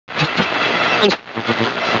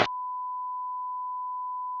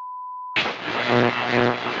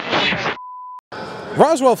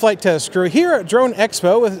Roswell Flight Test Crew here at Drone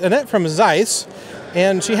Expo with Annette from Zeiss,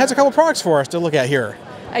 and she has a couple products for us to look at here.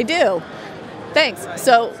 I do. Thanks.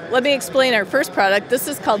 So let me explain our first product. This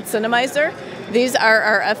is called Cinemizer. These are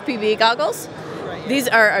our FPV goggles. These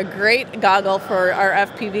are a great goggle for our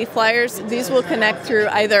FPV flyers. These will connect through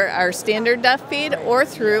either our standard def feed or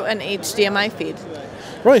through an HDMI feed.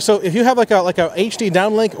 Really, so if you have like a HD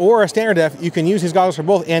downlink or a standard def, you can use these goggles for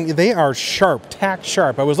both, and they are sharp, tack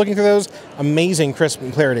sharp. I was looking through those, amazing crisp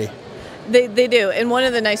and clarity. They do, and one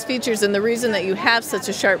of the nice features and the reason that you have such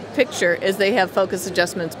a sharp picture is they have focus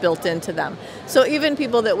adjustments built into them. So even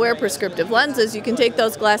people that wear prescriptive lenses, you can take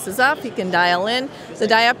those glasses off, you can dial in. The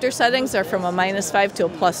diopter settings are from a -5 to a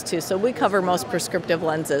 +2, so we cover most prescriptive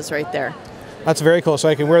lenses right there. That's very cool, so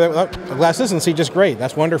I can wear that without glasses and see just great.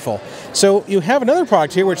 That's wonderful. So you have another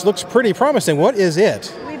product here which looks pretty promising. What is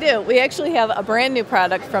it? We do. We actually have a brand new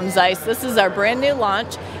product from Zeiss. This is our brand new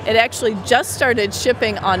launch. It actually just started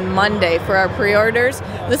shipping on Monday for our pre-orders.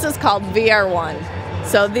 This is called VR1.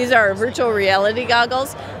 So these are virtual reality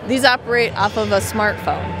goggles. These operate off of a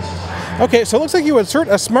smartphone. Okay, so it looks like you insert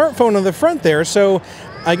a smartphone on the front there, so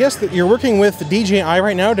I guess that you're working with DJI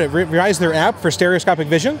right now to revise their app for stereoscopic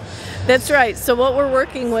vision? That's right. So what we're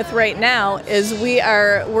working with right now is we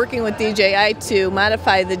are working with DJI to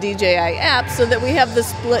modify the DJI app so that we have the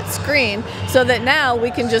split screen, so that now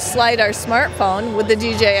we can just slide our smartphone with the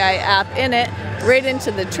DJI app in it right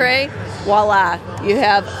into the tray. Voila, you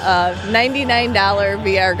have a $99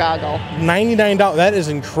 VR goggle. $99, that is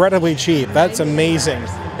incredibly cheap. That's amazing.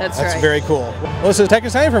 That's right. That's very cool. Well, this is Tech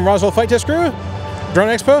Time from Roswell Flight Test Crew. Drone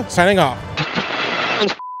Expo, signing off.